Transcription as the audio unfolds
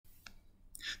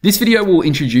This video will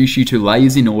introduce you to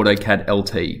layers in AutoCAD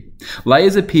LT.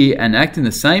 Layers appear and act in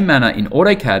the same manner in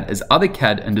AutoCAD as other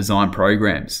CAD and design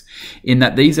programs, in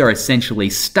that these are essentially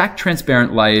stacked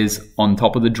transparent layers on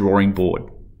top of the drawing board.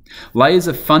 Layers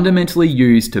are fundamentally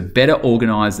used to better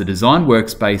organize the design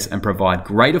workspace and provide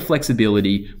greater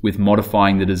flexibility with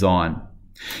modifying the design.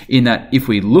 In that, if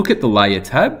we look at the Layer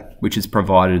tab, which is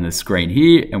provided in the screen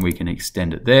here, and we can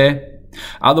extend it there.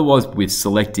 Otherwise, with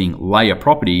selecting Layer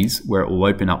Properties, where it will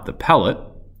open up the palette,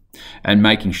 and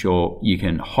making sure you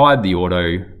can hide the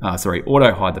auto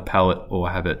hide the palette or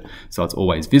have it so it's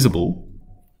always visible.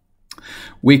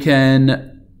 We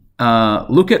can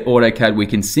look at AutoCAD, we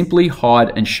can simply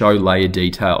hide and show layer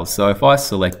details. So if I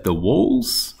select the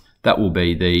walls, that will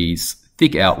be these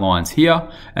thick outlines here,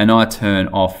 and I turn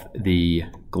off the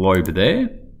globe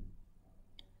there.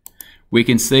 We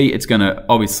can see it's going to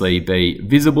obviously be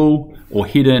visible or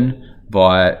hidden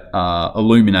by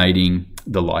illuminating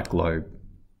the light globe.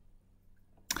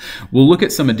 We'll look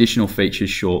at some additional features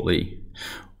shortly.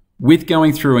 With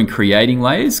going through and creating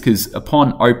layers, because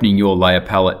upon opening your layer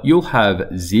palette, you'll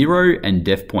have 0 and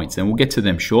def points, and we'll get to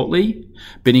them shortly.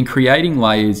 But in creating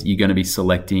layers, you're going to be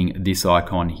selecting this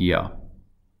icon here,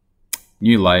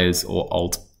 New Layers or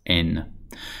Alt-N.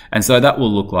 And so that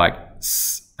will look like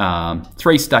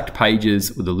 3 stacked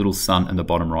pages with a little sun in the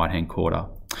bottom right hand corner.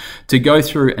 To go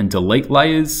through and delete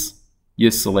layers,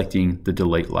 you're selecting the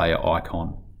delete layer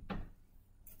icon.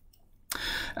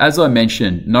 As I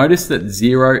mentioned, notice that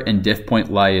 0 and def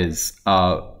point layers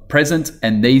are present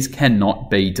and these cannot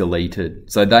be deleted.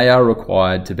 So they are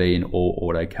required to be in all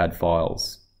AutoCAD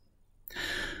files.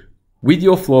 With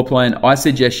your floor plan, I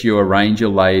suggest you arrange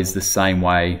your layers the same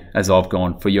way as I've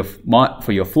gone for your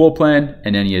floor plan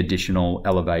and any additional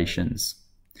elevations.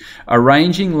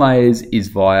 Arranging layers is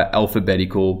via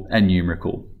alphabetical and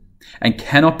numerical and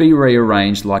cannot be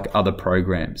rearranged like other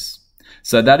programs.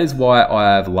 So that is why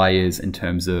I have layers in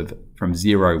terms of from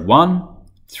 01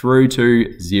 through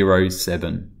to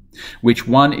 07. Which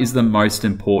one is the most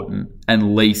important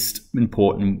and least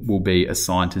important will be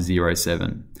assigned to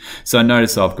 07. So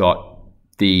notice I've got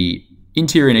the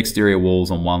interior and exterior walls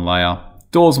on one layer,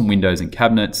 doors and windows and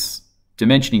cabinets,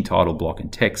 dimensioning title block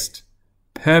and text,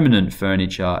 permanent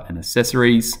furniture and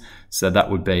accessories. So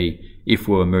that would be if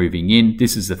we were moving in,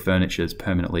 this is the furniture that's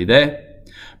permanently there.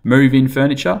 Move-in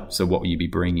furniture, so what will you be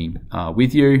bringing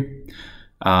with you?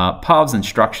 Paths and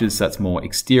structures, that's more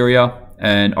exterior,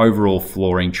 and overall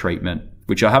flooring treatment,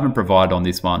 which I haven't provided on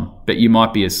this one, but you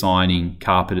might be assigning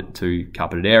carpet to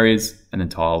carpeted areas and then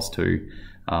tiles to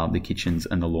the kitchens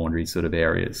and the laundry sort of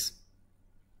areas.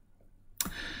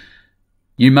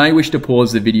 You may wish to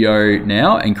pause the video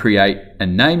now and create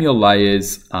and name your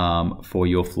layers for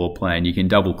your floor plan. You can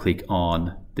double click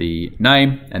on the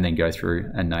name and then go through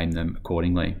and name them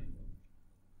accordingly.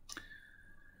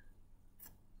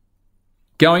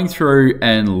 Going through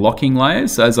and locking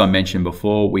layers, so as I mentioned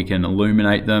before, we can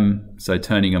illuminate them, so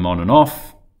turning them on and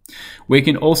off. We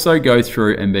can also go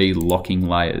through and be locking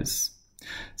layers.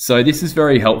 So this is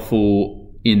very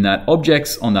helpful in that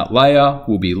objects on that layer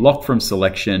will be locked from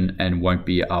selection and won't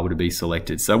be able to be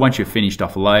selected. So once you've finished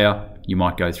off a layer, you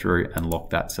might go through and lock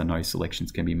that so no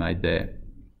selections can be made there.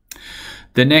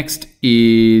 The next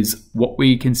is what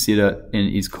we consider and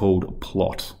is called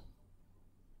plot.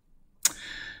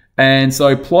 And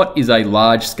so plot is a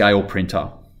large scale printer.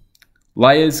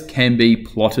 Layers can be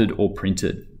plotted or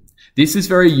printed. This is a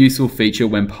very useful feature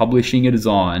when publishing a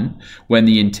design when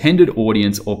the intended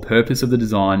audience or purpose of the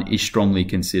design is strongly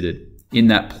considered, in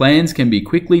that plans can be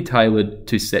quickly tailored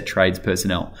to set trades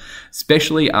personnel.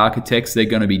 Especially architects, they're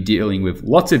going to be dealing with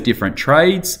lots of different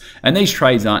trades, and these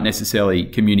trades aren't necessarily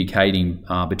communicating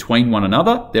between one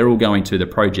another. They're all going to the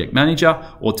project manager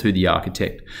or to the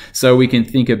architect. So we can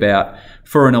think about,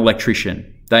 for an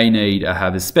electrician, they need to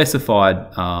have a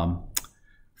specified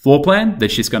floor plan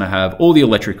that's just going to have all the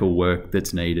electrical work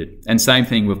that's needed. And same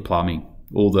thing with plumbing,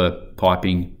 all the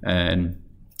piping and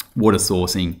water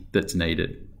sourcing that's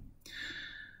needed.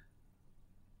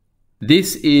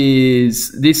 This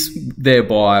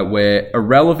thereby where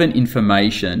irrelevant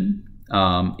information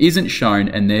isn't shown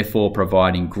and therefore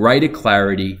providing greater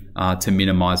clarity to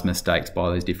minimize mistakes by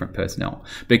those different personnel,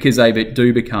 because they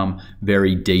do become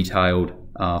very detailed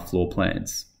floor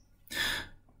plans.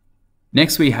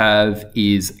 Next we have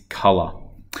is color.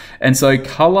 And so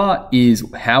color is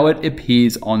how it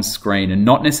appears on screen and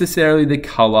not necessarily the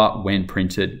color when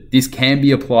printed. This can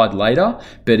be applied later,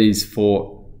 but is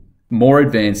for more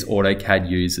advanced AutoCAD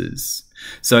users.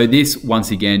 So this,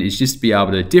 once again, is just to be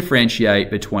able to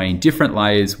differentiate between different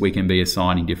layers. We can be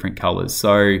assigning different colors.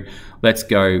 So let's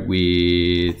go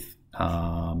with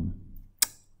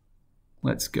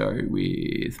Let's go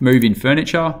with move-in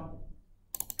furniture.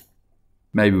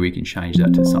 Maybe we can change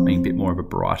that to something a bit more of a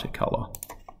brighter color.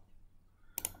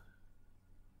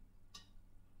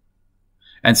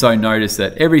 And so notice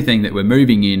that everything that we're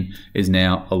moving in is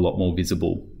now a lot more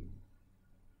visible.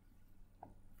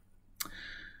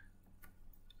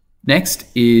 Next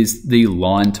is the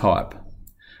line type.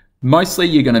 Mostly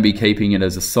you're going to be keeping it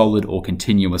as a solid or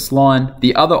continuous line.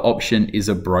 The other option is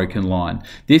a broken line.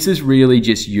 This is really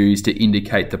just used to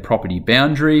indicate the property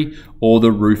boundary or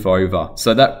the roof over.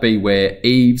 So that'd be where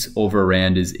eaves or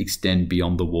verandas extend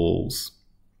beyond the walls.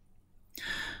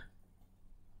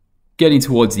 Getting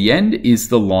towards the end is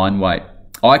the line weight.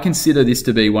 I consider this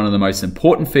to be one of the most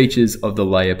important features of the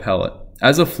layer palette,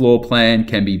 as a floor plan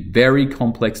can be very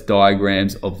complex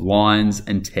diagrams of lines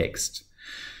and text.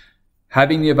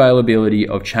 Having the availability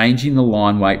of changing the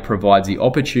line weight provides the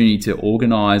opportunity to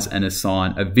organize and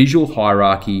assign a visual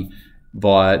hierarchy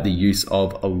via the use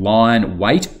of a line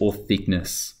weight or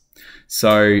thickness.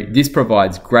 So this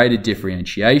provides greater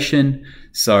differentiation.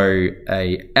 So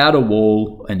a outer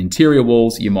wall and interior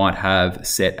walls you might have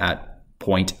set at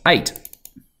 0.8.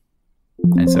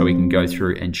 And so we can go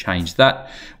through and change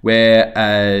that.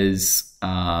 Whereas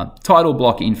title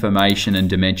block information and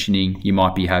dimensioning you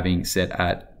might be having set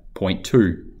at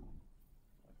 0.2.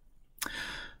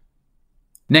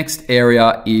 Next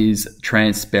area is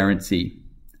transparency.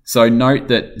 So note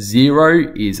that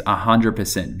 0 is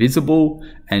 100% visible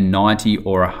and 90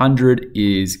 or 100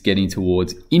 is getting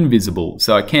towards invisible.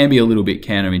 So it can be a little bit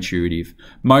counterintuitive.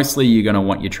 Mostly you're going to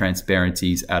want your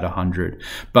transparencies at 100.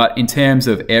 But in terms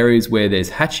of areas where there's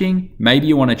hatching, maybe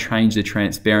you want to change the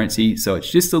transparency so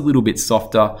it's just a little bit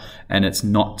softer and it's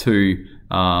not too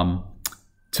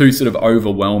sort of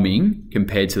overwhelming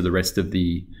compared to the rest of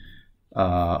the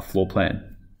floor plan.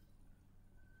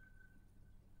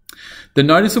 The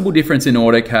noticeable difference in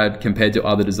AutoCAD compared to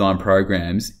other design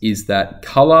programs is that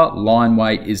color line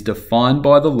weight is defined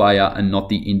by the layer and not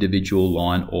the individual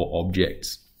line or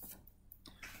objects.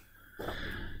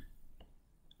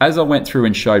 As I went through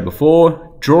and showed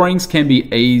before, drawings can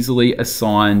be easily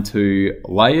assigned to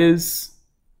layers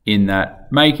in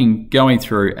that going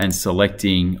through and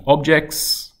selecting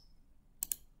objects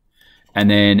and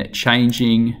then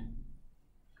changing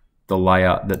the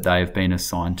layer that they have been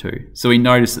assigned to. So we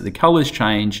notice that the colors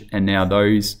change and now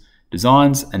those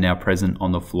designs are now present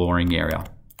on the flooring area.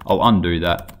 I'll undo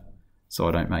that so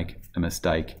I don't make a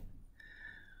mistake.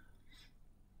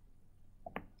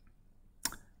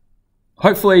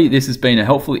 Hopefully this has been a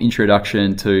helpful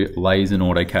introduction to layers in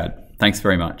AutoCAD. Thanks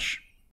very much.